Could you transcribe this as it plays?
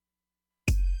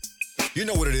You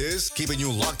know what it is. Keeping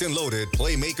you locked and loaded.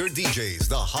 Playmaker DJs.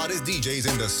 The hottest DJs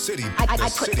in the city. I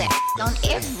put that on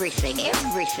everything. You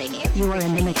are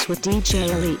in the mix with DJ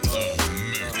Elite.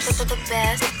 The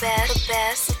best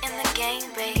in the game,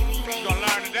 baby. You gonna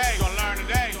learn today.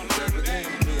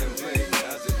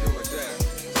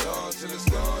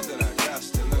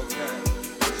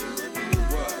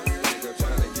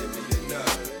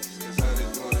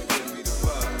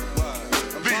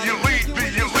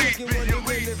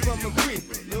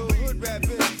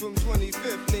 From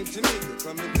 25th named Janika,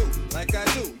 coming through like I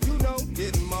do, you know,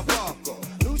 getting my bark on.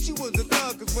 Knew she was a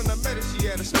thug, cause when I met her, she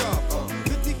had a scarf on.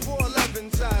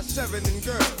 54'11", size 7 and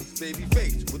girls. Baby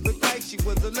face, would look like she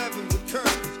was 11 with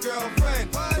curves.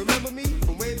 Girlfriend, remember me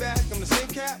from way back? I'm the same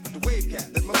cat with the wave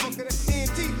cat. That's my fucker that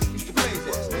TNT used to play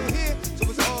that. Still here, so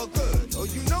it's all good. Oh,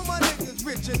 you know my niggas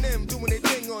rich and them doing their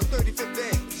thing on 35th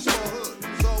Day. Small hood,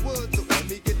 it's all wood, so let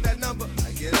me get that number.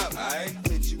 I get up, alright?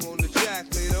 Hit you on the jack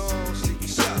later on, see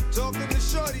what's up. Talking to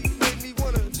shorty made me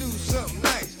wanna do something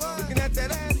nice. Looking at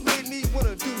that ass made me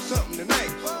wanna do something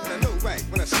tonight. And I know right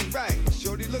when I see right.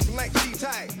 Shorty looking like she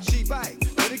tight, she bite.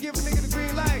 Better give a nigga the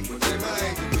green light. But they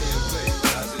might be being played.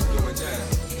 How's it doing that?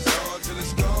 It's on till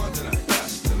it's gone, then I got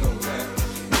to know that.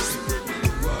 This is where me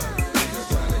the bug. Niggas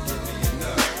trying to give me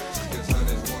enough. Cause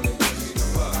hunters wanna give me the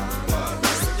bug.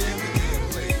 This game is being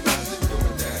played. How's it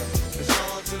doing that? It's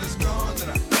on till it's gone, then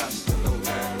I got to know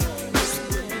that. This is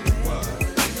where me the bug.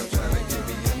 Niggas trying to give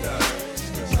me enough.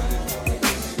 Cause hunters wanna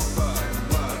give me the bug.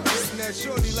 Listen that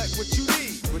shorty like what you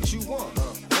need, what you want.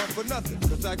 For nothing,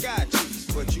 cause I got you,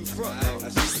 but you front. I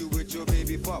see you with your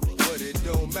baby father, but it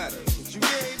don't matter. Since you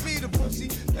gave me the pussy,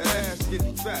 that ass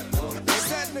getting fatter. Let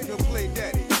that nigga play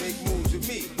daddy, make moves with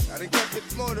me. I done kept it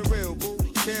on the real, boo.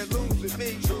 Can't lose with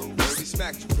me. True. Baby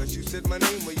smacked you, cause you said my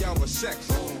name when y'all was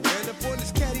sexy. Ran up on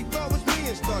this cat, he thought was me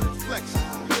and started flexing.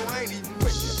 You know I ain't even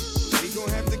with you. He gon'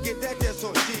 have to get that that's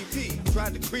on GP.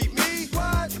 Tried to creep me,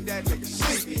 what? That nigga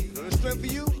sleepy. On the strength for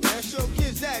you, that's your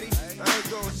kid's daddy. I ain't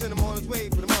gonna send him on his way,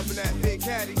 put him up in that big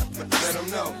caddy. But let him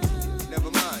know, never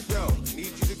mind, yo,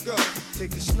 need you to go.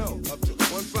 Take the snow up to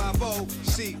 150,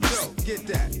 see, yo, get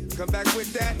that. Come back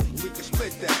with that, we can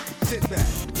split that. Sit back,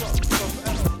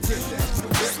 get that. The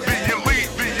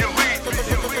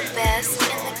best in the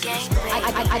game,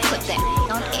 baby. I put that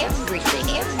on everything.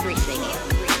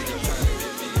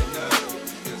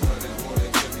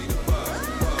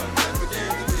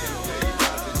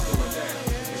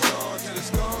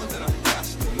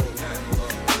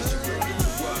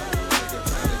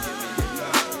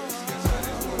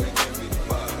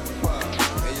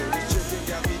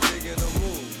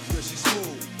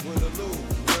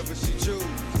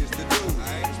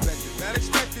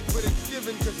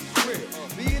 Cause it's real.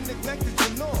 Being neglected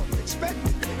is norm.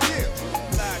 Expected. Yeah.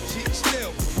 Lie, cheat,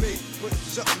 steal for me. Put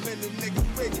something in the nigga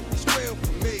figure. It's real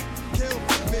for me. Kill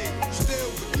for me.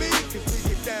 Still with me. Cause we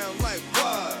get down like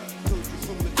what? Told you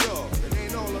from the door. It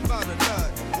ain't all about a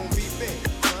nut. Won't be me.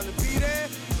 Trying to be there.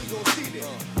 We gon' see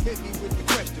there. Hit me with the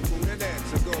question. Who that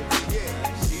answer gon' be? Yeah.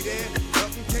 See there?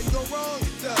 Nothing can go wrong.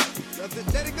 It does. Nothing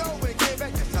let it go when it came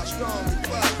back. That's how strong it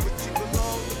was. But you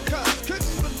belong to cuz.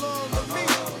 Couldn't belong to me.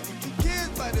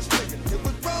 By this nigga, it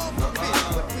was wrong for me,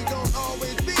 but we gon'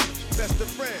 always be best of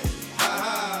friends.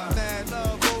 Mad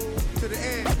love, oh, to the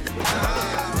end.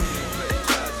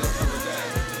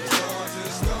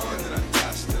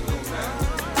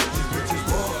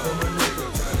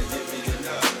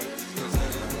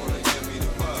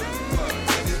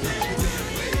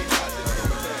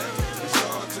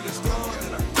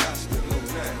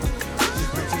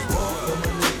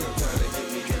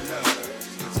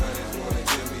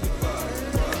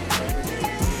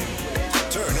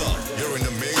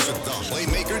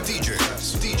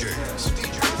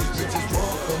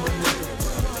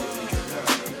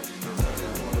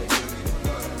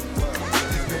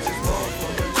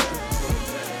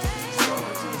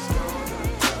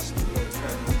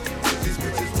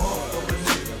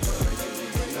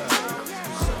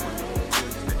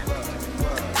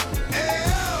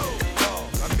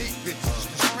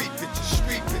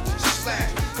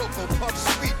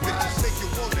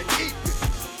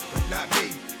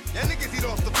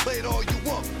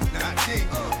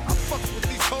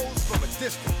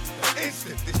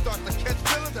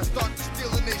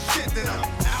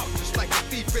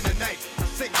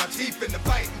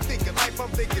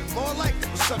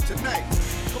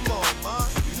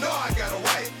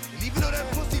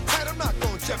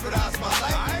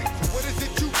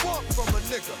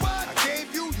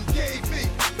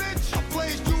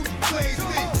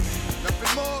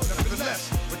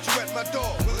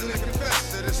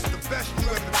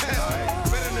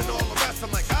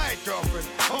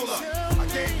 Hold up, I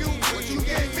gave you what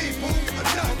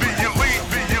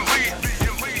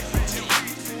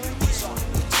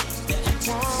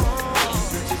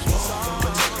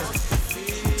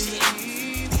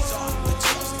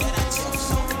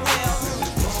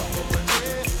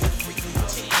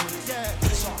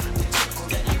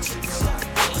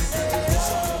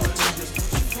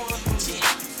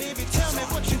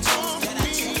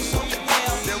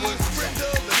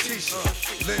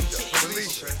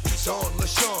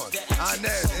LaShawn,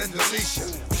 Inez, and Alicia,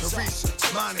 Teresa,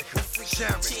 Monica,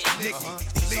 Sharon, Nikki,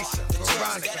 Lisa,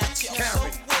 Veronica,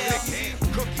 Karen, Nikki,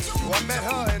 Cookie. Well, I met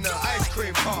her in the ice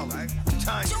cream parlor.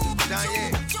 Tanya,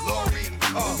 Diane, Lori,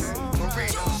 Carmen,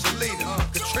 Marina, Selena,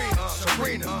 Katrina,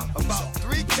 Serena, about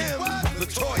 3 Kim,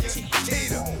 Latoya,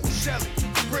 Tina, Shelly,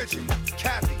 Bridget,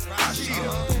 Kathy,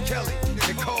 Rashida, Kelly,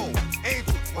 Nicole,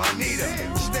 Angel, Juanita,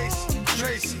 Stacy,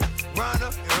 Tracy, Rana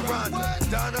and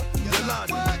Rhonda, Donna,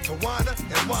 Yolanda, Tawana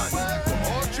and Wanda. We're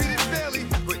all treated fairly,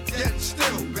 but yet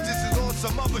still. But this is on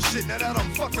some other shit now that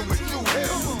I'm fucking with Drew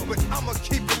Hill. But I'ma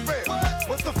keep it real.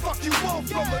 What the fuck you want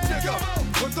from a nigga?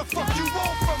 What the fuck you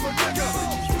want from a nigga?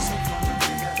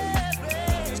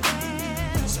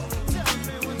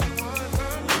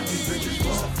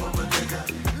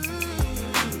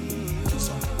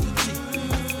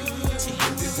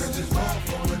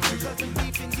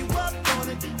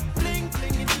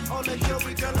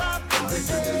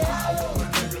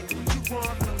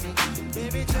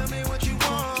 Baby, tell me what you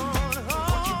want.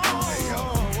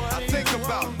 I think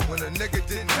about when a nigga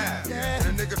didn't have,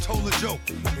 and a nigga told a joke,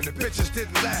 and the bitches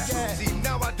didn't laugh. See,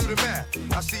 now I do the math.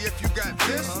 I see if you got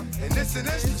this, and this,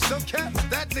 some cats,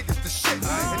 that nigga's the shit.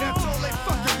 And that's all they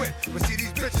fucking with. But see,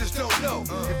 these bitches don't know.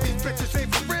 If these bitches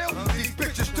ain't for real, these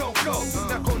bitches don't go.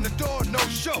 Knock on the door, no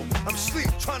show. I'm asleep,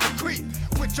 trying to creep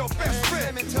with your best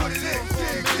friend. Put it in,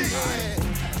 dig deep.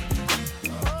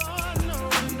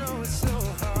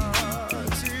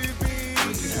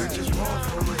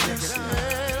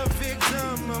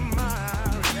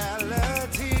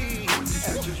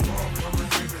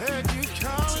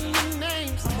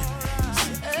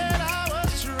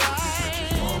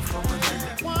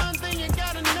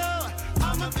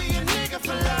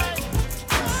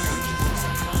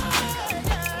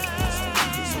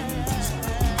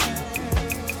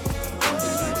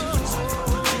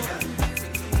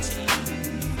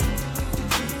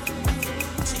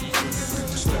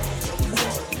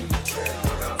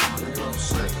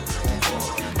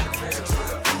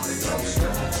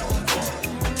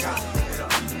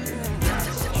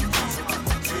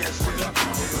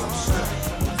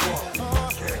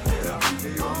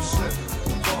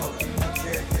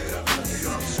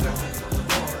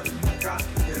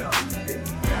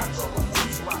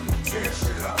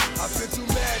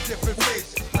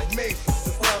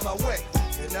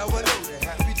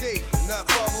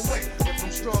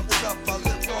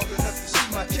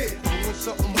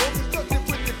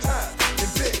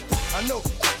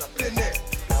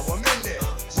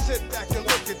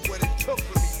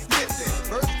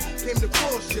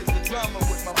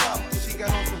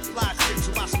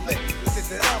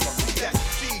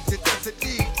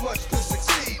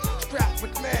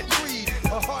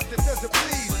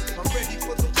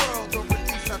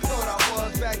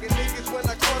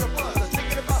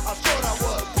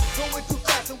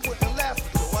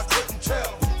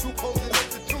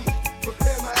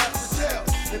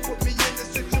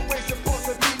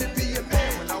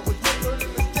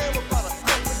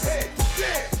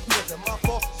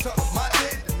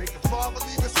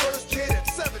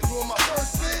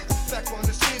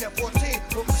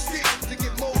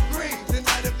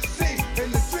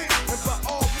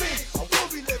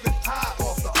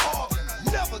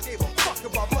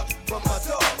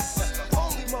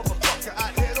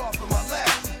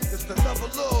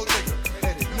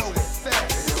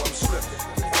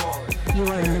 You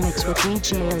are in the mix with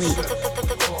DJ Elite. The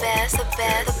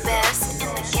best in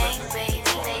the game, baby.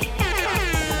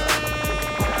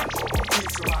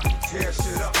 Tear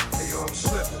shit up, hey yo, I'm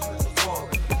slipping,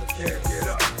 falling, can't get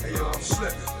up, hey yo, I'm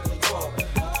slipping, falling,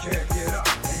 can't get up,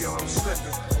 hey yo, I'm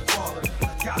slipping, falling,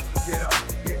 got to get up,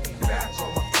 get back on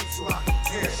my feet so I can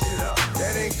tear shit up.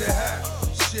 That ain't the half,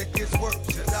 shit gets worse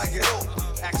as I get older,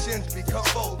 actions become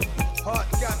bolder, heart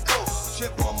got cold,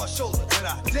 chip on my shoulder, and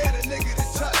I dared a nigga to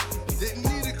touch, didn't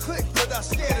need a click, but I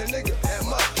scared a nigga that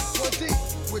much, 1 deep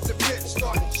with the bitch,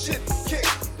 starting shit to kick,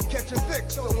 catching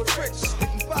Vicks, throwing tricks,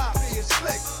 hitting 5, being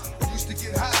slick. Used to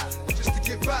get high, just to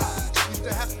get by. Used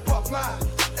to have to puff my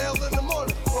L in the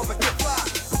morning for a get fly.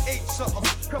 Ate something,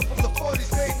 couple of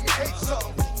 40s made me hate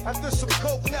something. After some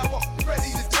coke, now I'm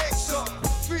ready to take something.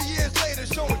 3 years later,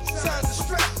 showing signs of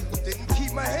stress. Didn't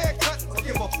keep my hair cut, or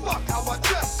give a fuck how I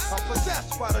dress. I'm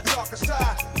possessed by the darker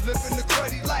side, living the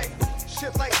cruddy life.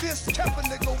 Shit like this kept a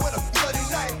nigga with a bloody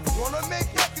knife. Wanna make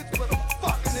records, but I'm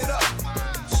fucking it up.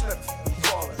 Slipping,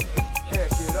 falling, can't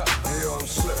get up. Hey, yo, I'm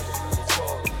slipping.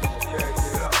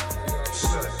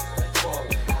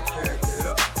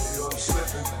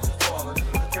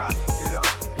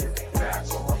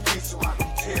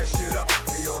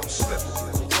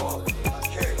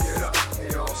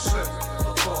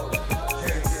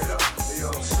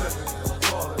 Slipping,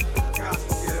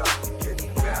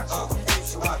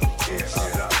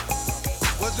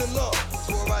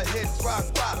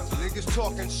 Niggas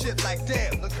talking shit like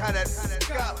damn, look how that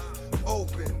got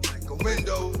open like a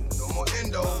window, no more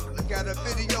endo. Look at a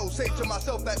video, say to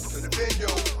myself that's to the video.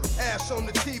 Ass on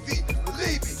the TV,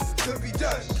 believe me, could be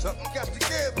done. Something got to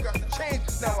give, got to change,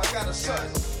 now I got a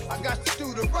son. I got to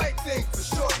do the right thing for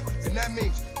sure, and that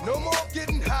means no more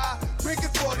getting high,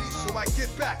 drinking 40s, so I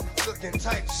get back, looking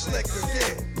tight, slick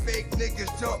again. Fake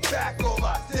niggas jump back on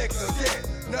my dick again.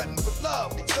 Nothing but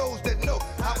love for those that know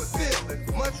how it feels. And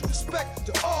much respect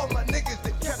to all my niggas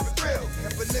that kept it real.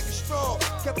 Kept a nigga strong,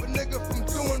 kept a nigga from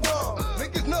doing wrong.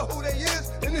 Niggas know who they is,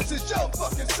 and this is your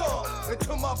fucking song. And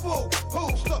to my boo,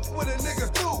 who stuck with a nigga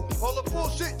through all the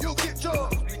bullshit, you'll get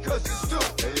yours because it's due.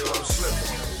 Hey yo, I'm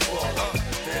slipping, falling,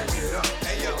 can't get up.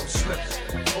 Hey yo, I'm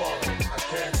slipping, falling, I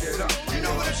can't get up. You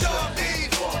know what a dog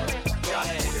needs?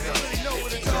 You really know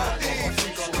what a dog needs?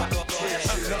 Can't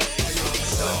get up. Hey yo, I'm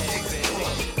slipping,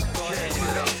 can't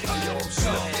get up. Hey yo, I'm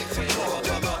slipping, can't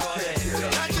get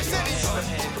up. Not just any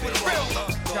with a real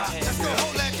love. Let's go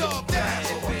hold that dog down.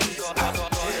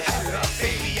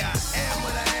 Baby, I am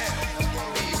what I am.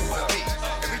 Be who I be.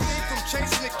 Everything from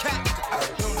chasing the cat to out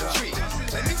on the tree.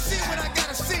 Let me see what I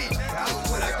gotta see. Do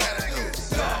what I gotta do.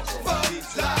 Dog, fuck,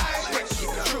 lie, wait, keep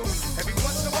it true. Every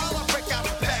once in a while I break out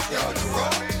the backyard to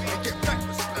roll and get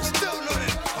breakfast, but I still know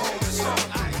that home is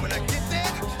home. When I get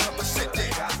there, I'ma sit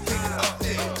there, take it up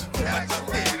there, back up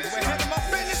there. We're ahead of my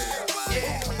business.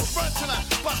 Yeah, I'ma run till I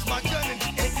bust my gun and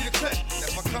empty the clip.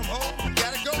 If I come home,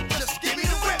 gotta go, just give me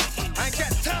the whip. I ain't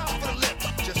got time for the lip,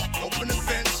 just open the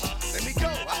fence. Let me go,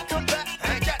 I'll come back,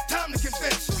 I ain't got time to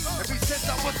convince. Ever since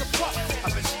I was a pup,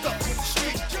 I've been stuck with the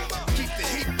street. Keep the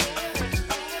heat,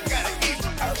 gotta eat.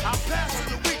 I'll pass in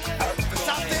the week, if it's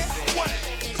out there, I want it.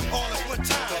 All at one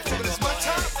time, but it's my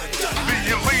time, done. Be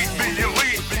elite, be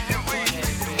elite, be elite.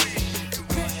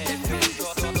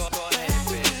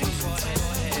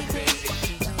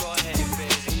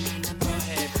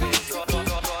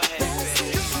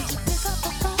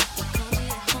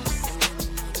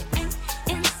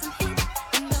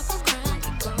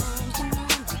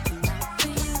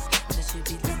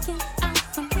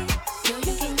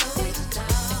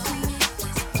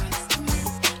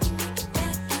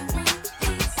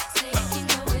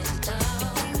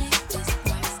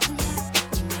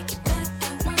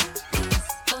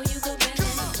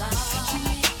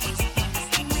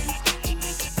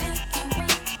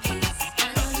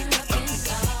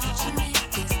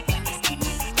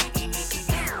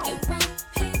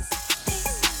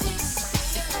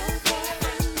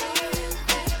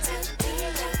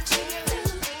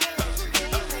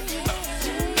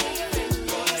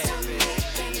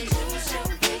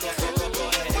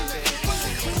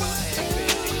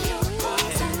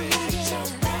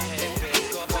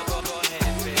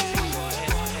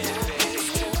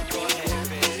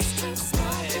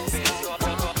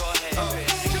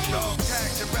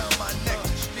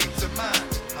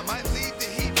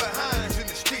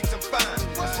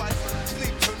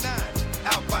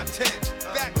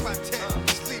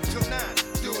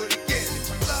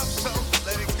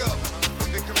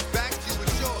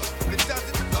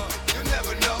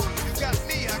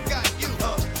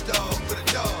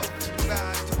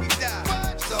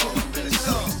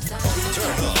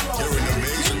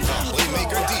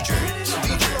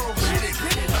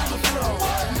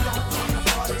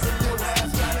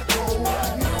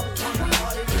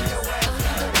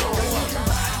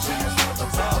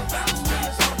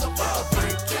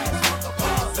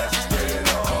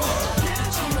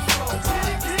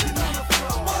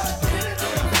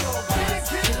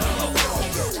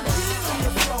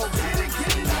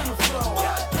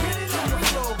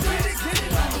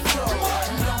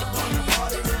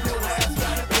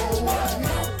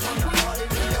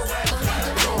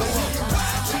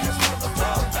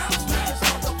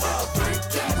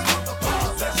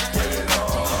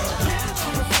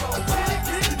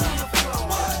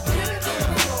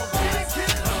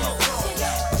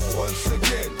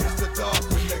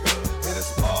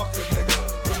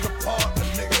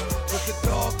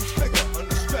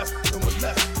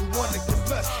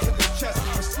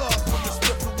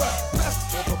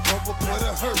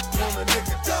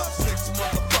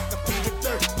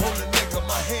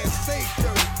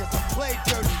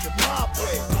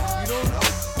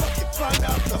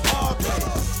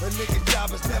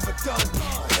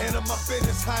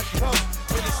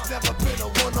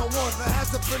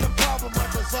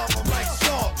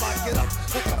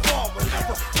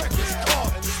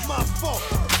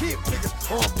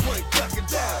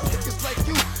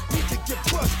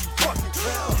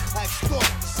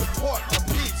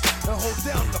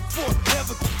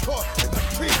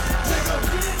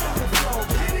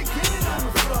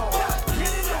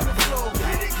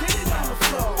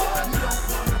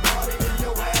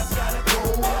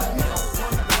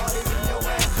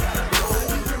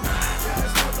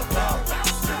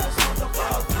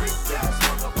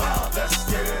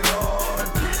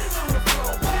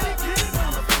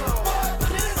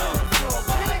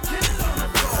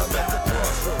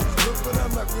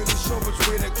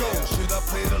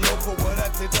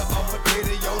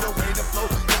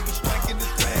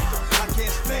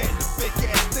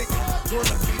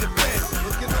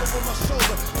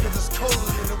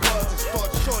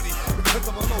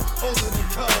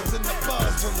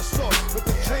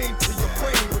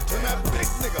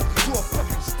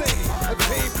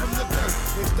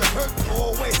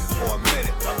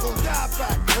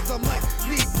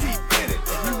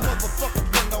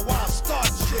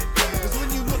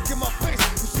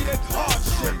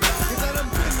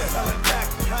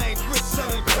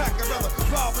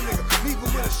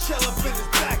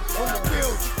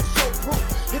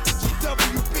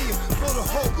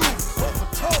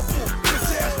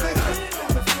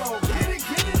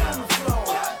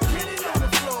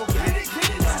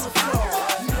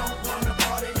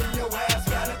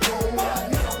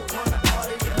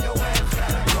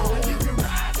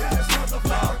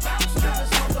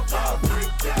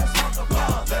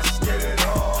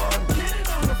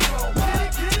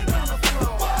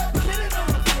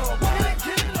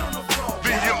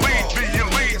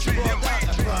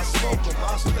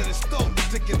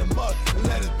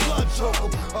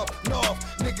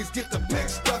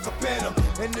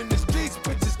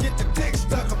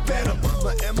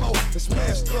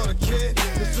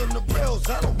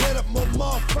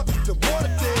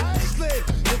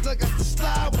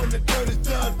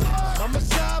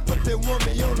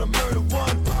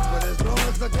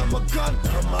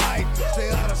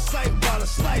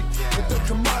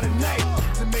 come out at night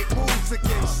to make moves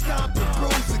again, stomp and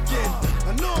bruise again.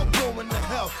 I know I'm going to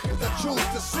hell if I choose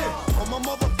to sin. On my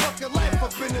motherfucking life,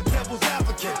 I've been the devil's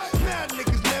advocate. Mad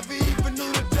niggas never even knew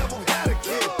the devil had a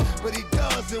kid, but he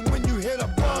does. And when you hit a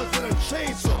buzz and a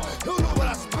chainsaw, he'll know what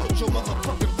I spilled your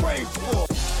motherfucking brains for.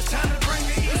 It's time to bring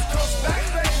the East Coast back,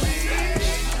 baby.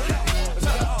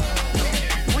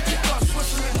 What you thought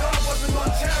Switzerland dog wasn't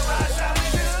gonna terrorize our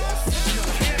niggas?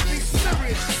 Can't be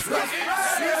serious, right?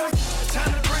 It's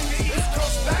time to bring the East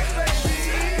Coast back, baby.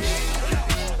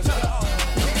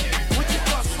 What you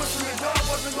thought Switzerland dog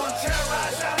wasn't gonna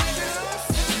terrorize our niggas?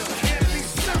 Can't be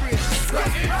serious,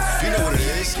 right? You know what it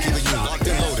is, keeping you locked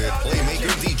and loaded.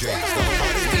 Playmaker DJs, the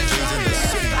hottest DJs in the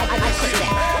city. I put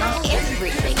that on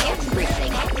everything,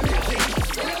 everything.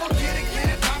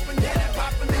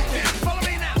 Follow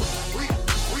me now.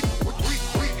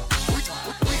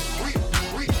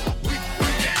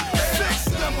 Six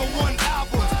 #1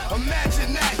 albums,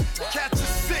 imagine that. Cats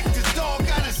are sick, this dog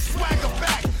got his swagger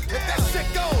back. If that shit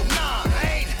go, nah, I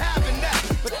ain't having that.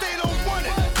 But they don't want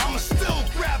it, I'ma still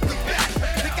grab the bat.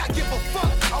 Think I give a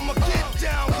fuck, I'ma get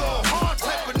down, go hard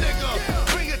type of nigga.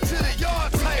 Bring it to the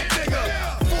yard type nigga.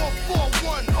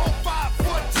 441 05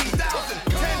 14,000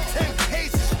 1010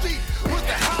 Hazen Street with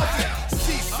the housing.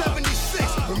 C76,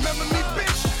 remember me,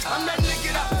 bitch? I'm that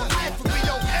nigga that for life will be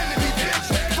your enemy, bitch.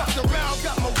 Fucked around,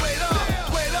 got my weight up,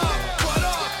 what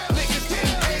up? Niggas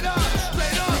getting paid up,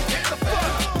 straight up, get the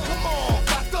fuck. Come on,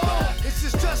 Vato, this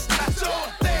is just not your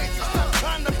thing. So stop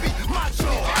trying to be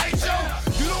macho, alright, yo?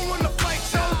 You don't wanna fight,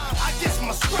 yo? I guess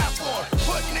my scrap on,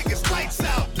 put niggas lights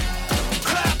out.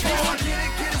 Clap on.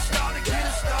 Get it started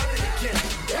again.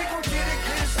 We gon' get it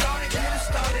started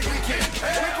again.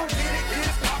 We gon' get it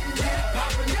poppin'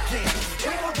 again.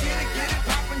 We gon' get it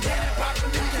poppin'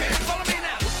 again. Follow me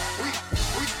now.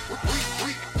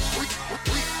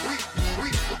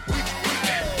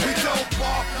 We don't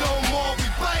bark no more, we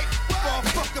bite.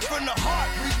 Motherfucker from the heart,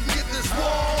 we can get this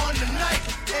war on tonight.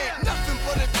 Ain't nothing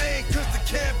but a thing, cause the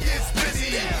camp gets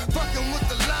busy. Fucking with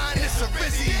the line, it's a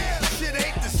busy. Shit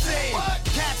ain't the same.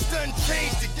 Cats done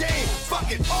changed the game.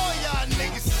 Fuck it, all y'all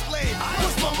niggas is lame.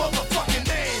 What's my motherfucking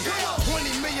name?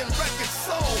 20 million records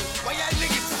sold. Why y'all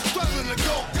niggas is struggling to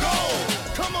go gold?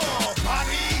 Come on,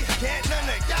 Bobby. Can't none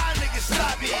of y'all niggas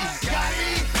stop me. Got me?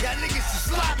 Y'all niggas is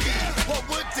sloppy. What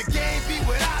would the game be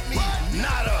without me?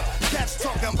 Nada. Cats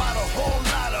talking about a whole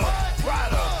lot of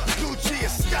Prada, Gucci,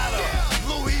 Escada,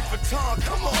 Louis Vuitton.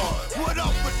 Come on, what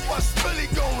up with what's really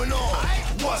going on?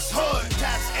 What's hood?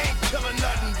 Cats ain't killing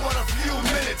nothing but a few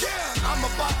minutes. I'm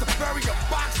about to bury a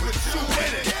box with you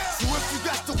in it. So if you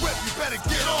got the whip, you better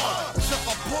get on. 'Cause if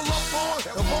I pull up on,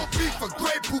 it won't be for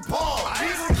Grey Poupon.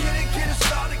 We gon' get it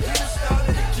started again.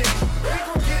 We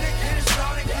gon' get it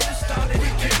started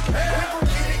again. We gon'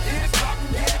 get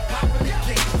it poppin'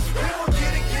 again. We gon'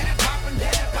 get it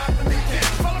poppin' again.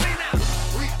 Follow me now.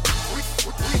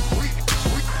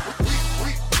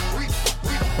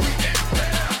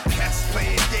 Cats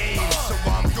playing games, so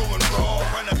I'm going raw.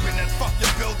 Run up in that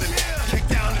fucking building, kick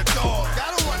down the door. I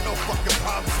don't want no fucking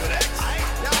problems with X.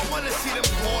 Y'all wanna see them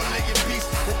four-legged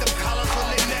beasts with them collars on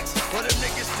their necks, or them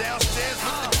niggas downstairs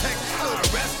with the text to the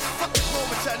rest. Fuck the phone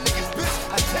with y'all niggas, bitch.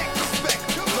 I take respect.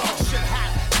 Dog shit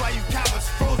hot, why you cowards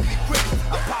froze me quick?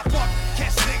 I pop up,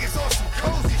 catch niggas on some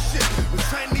cozy shit with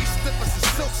Chinese slippers and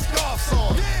silk scarves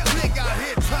on. Nigga out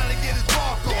here trying to get his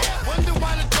bark on. Wonder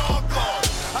why the dog gone.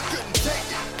 I couldn't take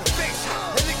it, the fake shit.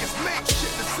 And niggas make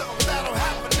shit to something that'll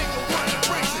happen. Nigga wanna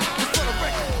break shit. Just for the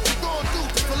record, what you gon' do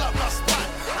to fill up my spot?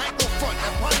 I ain't gon' front.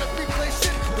 That part of replay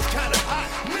shit was kinda hot.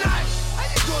 Nice. How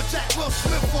you gon' jack Will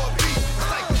Smith for a beat? It's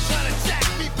like you trying to jack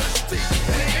me for the street.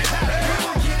 It ain't happening. We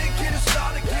gon' get it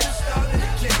started again.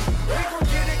 We gon'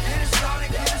 get it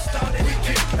started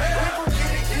again. We gon' get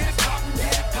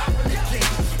it poppin' again.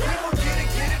 We gon'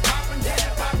 get it poppin'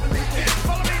 again.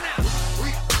 Follow me now.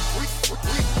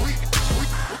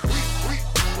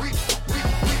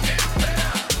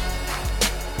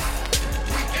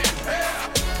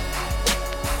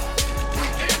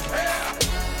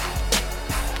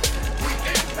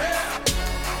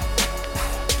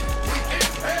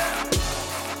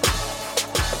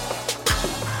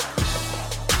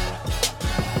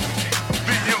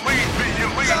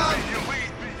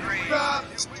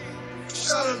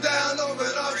 Shut them down,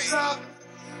 open up shop.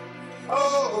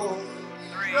 Oh,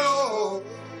 no,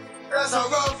 that's how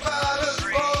rough riders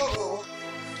roll.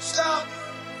 Stop,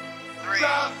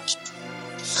 drop,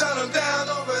 shut them down,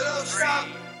 open up shop.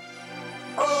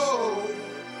 Oh,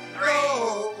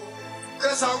 no,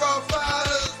 that's how rough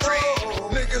riders roll.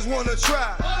 Niggas wanna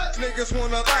try, Niggas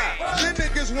wanna lie, then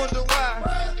niggas wonder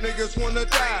why. Niggas wanna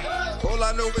die, all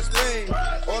I know is pain.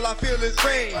 All I feel is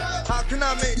pain. How can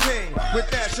I maintain with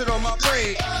that shit on my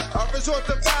brain? I resort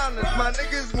to violence, my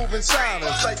niggas moving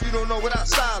silence. Like you don't know without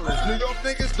silence. New York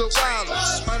niggas the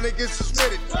wildest, my niggas is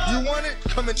with it. You want it?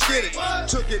 Come and get it.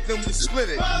 Took it, then we split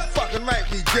it. You fucking right,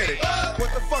 we did it.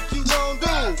 What the fuck you gon'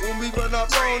 do when we run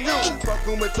up on you?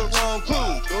 Fucking with the wrong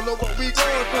clue. Don't know what we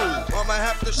gon' do. I might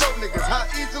have to show niggas how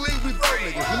easily we blow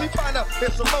niggas. Let me find out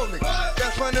if some more niggas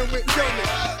that's running with your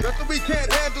niggas. Nothing we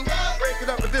can't handle. Break it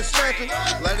up and dismantle.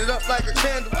 Light it up like a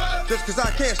candle. Just cause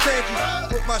I can't stand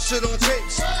you. Put my shit on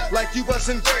tapes like you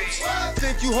wasn't grapes.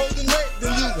 Think you holding weight,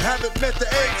 then you haven't met the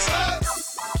apes.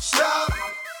 Stop.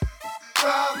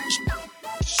 Stop.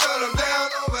 Shut them down,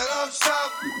 open up,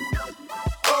 stop.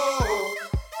 Oh,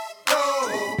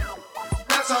 oh,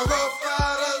 that's how Rough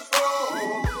Riders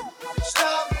roll.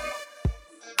 Stop,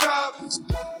 drop,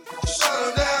 shut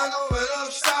them down, open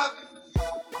up, stop.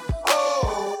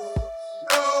 Oh,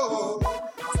 oh,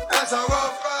 that's how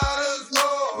Rough Riders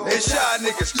roll. They shot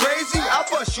niggas crazy, I'll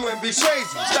bust you and be crazy.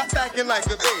 Stop acting like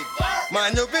a baby.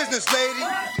 Mind your business, lady.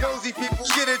 Nosy people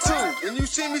get it too. When you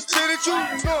see me spit at you,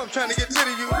 you know I'm trying to get rid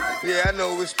of you. Yeah, I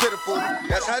know it's pitiful.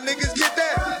 That's how niggas get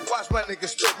down. Watch my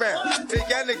niggas spit round. Think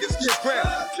y'all niggas get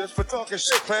crowned just for talking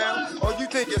shit, clown. Oh, you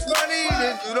think it's funny?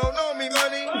 Then you don't know me,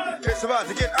 money. It's about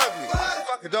to get ugly.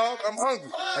 Fuck a dog, I'm hungry.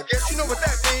 I guess you know what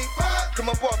that means. Come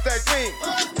up off that green.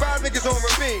 5 niggas on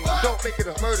ravine. Don't make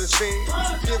it a murder scene.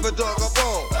 Give a dog a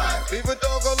bone. Leave a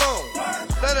dog alone.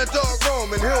 Let a dog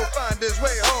roam and he'll find his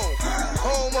way home.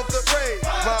 Home of the brave,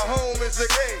 my home is the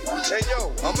grave. And yo,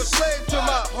 I'm a slave to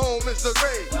my home is the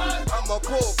grave. I'm a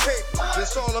poor paper,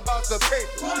 it's all about the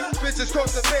paper. Bitches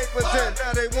cross the papers and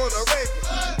now they wanna rape it.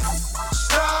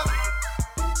 Stop,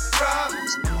 stop,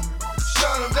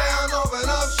 shut them down, open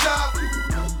up shop.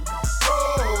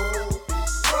 Oh,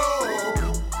 oh,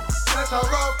 that's how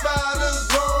Rough Riders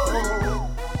roll.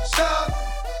 Stop,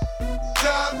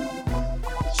 stop,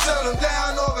 shut them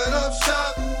down, open up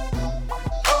shop.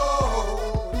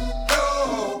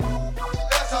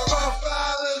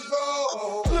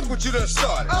 What you done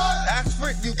started? Ask for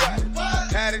it, you got it.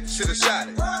 Had it, should've shot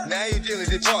it. Now you dearly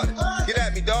departed. Get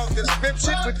at me, dog. Did I flip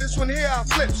shit? With this one here, I'll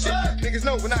flip shit. Niggas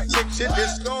know when I kick shit,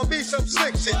 this gonna be some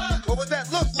slick shit. What was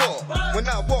that look for? When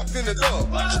I walked in the door.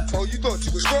 Oh, you thought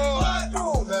you was wrong?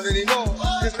 No, not anymore.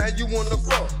 Cause now you on the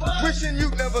floor. Wishing you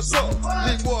never saw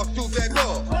me walk through that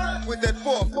door with that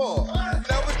 4-4.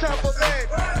 Now it's time for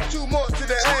bed. 2 more to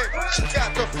the head.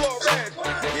 Got the floor red.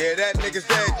 Yeah, that nigga's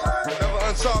dead. Never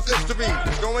unsolved mystery.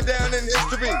 It's going down in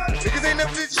history. Niggas ain't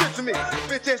never did shit to me.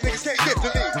 Bitch ass niggas can't get to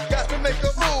me. Got to make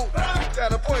a move.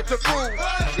 Got a point to prove.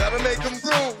 Gotta make them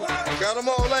groove. Got them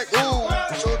all like ooh.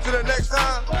 So to the next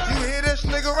time you hear this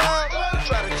nigga rhyme,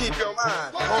 try to keep your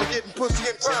mind on getting pussy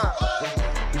in time.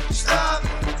 Stop.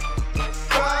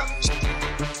 Stop.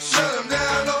 Shut them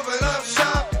down. Open up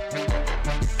shop.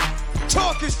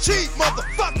 Talk is cheap,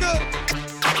 motherfucker.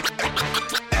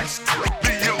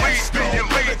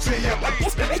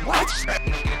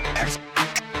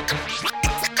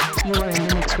 You are in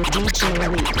the mix with DJ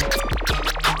Elite.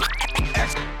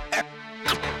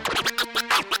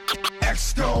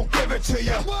 X gon' give it to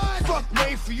ya. Fuck,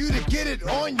 wait for you to get it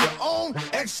on your own.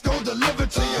 X gon' deliver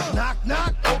to ya. Knock,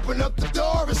 knock, open up the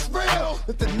door, it's real.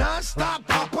 With the non-stop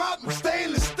pop-up and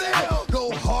stainless steel.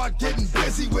 Go hard, getting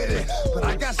busy with it. But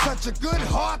I got such a good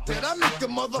heart that I make the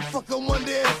motherfucker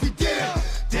wonder if he did it.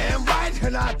 Damn right,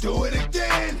 and I do it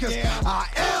again. Cause I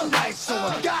am nice, so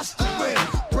I got to win.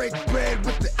 Break bread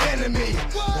with the enemy.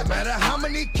 No matter how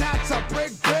many cats I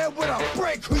break bread with, I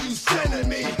break who you sending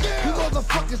me. You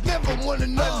motherfuckers never wanted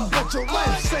nothing but your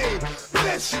life saved.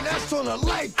 Bitch, and that's on a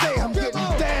light day. I'm getting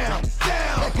down,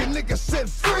 down. Like a nigga said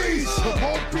freeze. But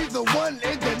won't be the one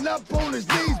ending up on his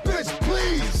knees, bitch,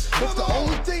 please. If the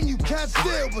only thing you cats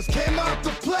did was came out to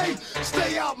play,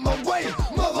 stay out my way,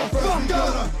 motherfucker. We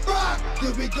gonna rock,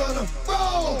 then we gonna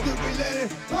roll. Then we let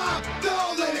it pop,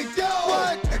 don't let it go.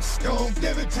 What? X gon'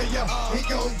 give it to ya, he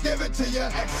gon' give it to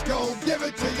ya. X gon' give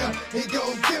it to ya, he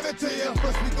gon' give it to ya.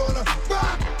 First we gonna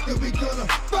rock, then we gonna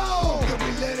roll. Then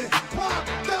we let it pop,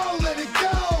 don't let it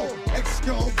go. X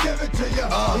gon' give it to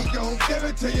ya, he gon' give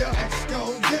it to ya. X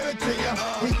gon' give it to ya,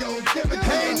 he gon' give it to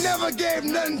ya. He ain't never gave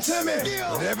nothing to me,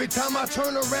 but every time I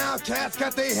turn around, cats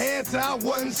got their hands out,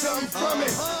 wanting something from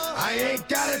it. I ain't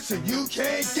got it, so you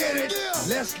can't get it.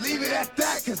 Let's leave it at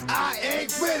that, cause I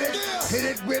ain't with it. Hit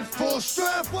it with full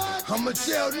strength. I'm a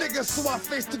jail nigga, so I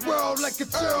face the world like a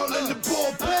girl in the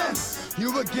bullpen.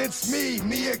 You against me,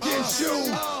 me against you.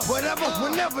 Whatever,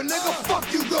 whenever, nigga,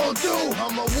 fuck you gon' do.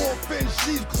 I'm a wolf in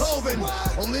sheep's clothing.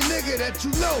 Only nigga that you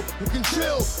know who can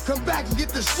chill. Come back and get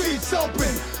the streets open.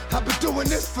 I've been doing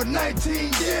this for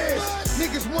 19 years.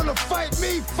 Niggas wanna fight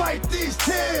me, fight these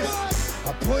tears.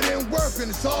 I put in work and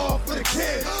it's all for the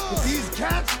kids. But these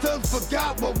cats done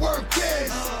forgot what work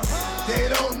is. They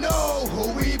don't know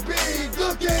who we be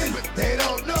looking. They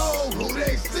don't know who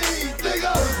they see.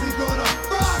 Nigga, if we gonna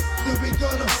rock, then we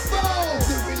gonna roll.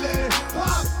 Then we let it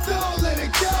pop, don't let it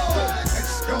go.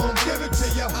 X gon' give it to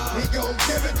ya, he gon'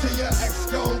 give it to ya. X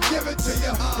gon' give it to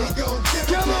ya, he gon' give it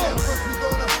to ya. If we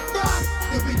gonna rock,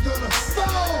 then we gonna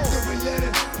roll. Then we let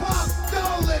it pop,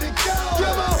 don't let it go.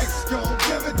 X gon'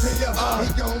 give it to ya, he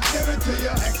gon' give it to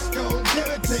ya. X gon' give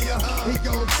it to ya, he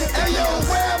gon' give it to ya. Hey yo,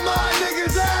 where my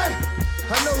niggas at?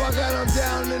 I know I got them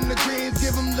down in the greens,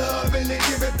 give them love and they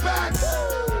give it back.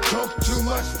 Talk too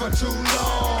much for too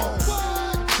long.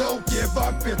 Don't give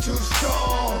up, you're too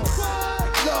strong.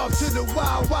 Love to the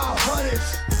wild, wild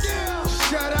hunters.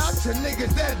 Shout out to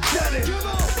niggas that done it.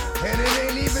 And it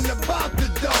ain't even about the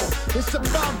dough. It's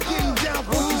about getting down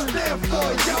for what you stand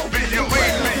for, yo. We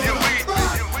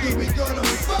gonna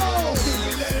fall, we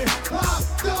let it pop,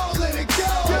 don't let it go.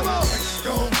 X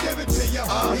gon' give it to ya,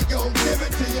 he gon' give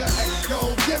it to ya. X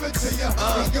gon' give it to ya,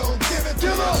 he gon' give it to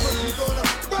ya. We gonna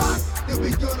rock, then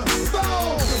we gonna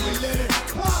fall, then we let it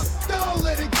pop, don't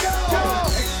let it go.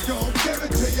 X gon' give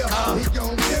it to ya, he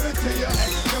gon' give it to ya.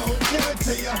 X gon' give it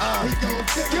to ya, he gon'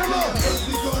 give it to ya.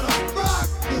 We gonna rock,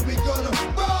 then we gonna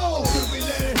roll, then we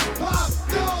let it pop,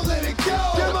 don't let it go.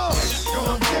 X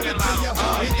gon' give it to ya,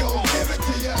 he gon' give it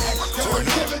to ya. X gon'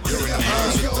 give it to ya,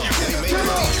 he gon' give it to ya.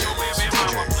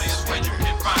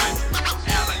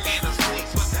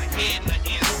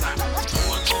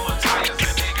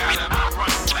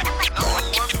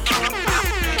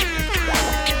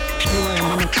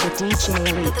 DJ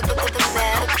Elite.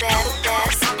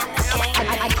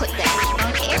 I put that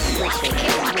on everything,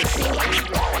 everything.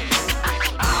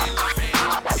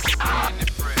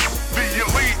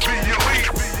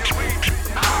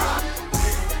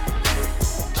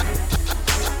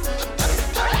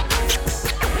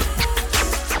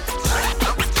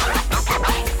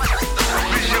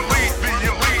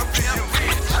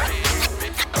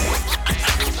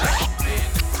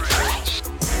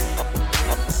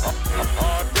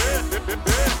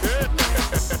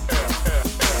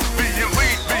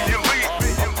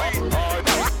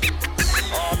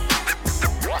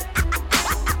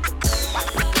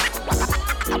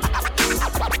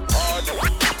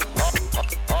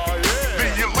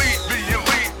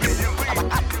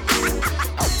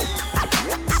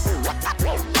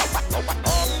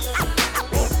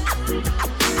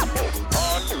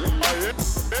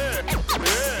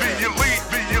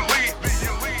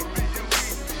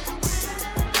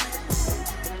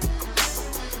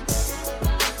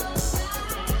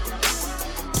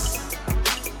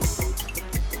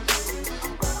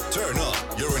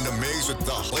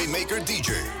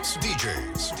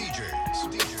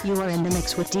 You are in the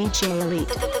mix with DJ Elite.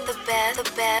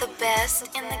 The best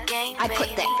in the game. I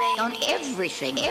put that on everything,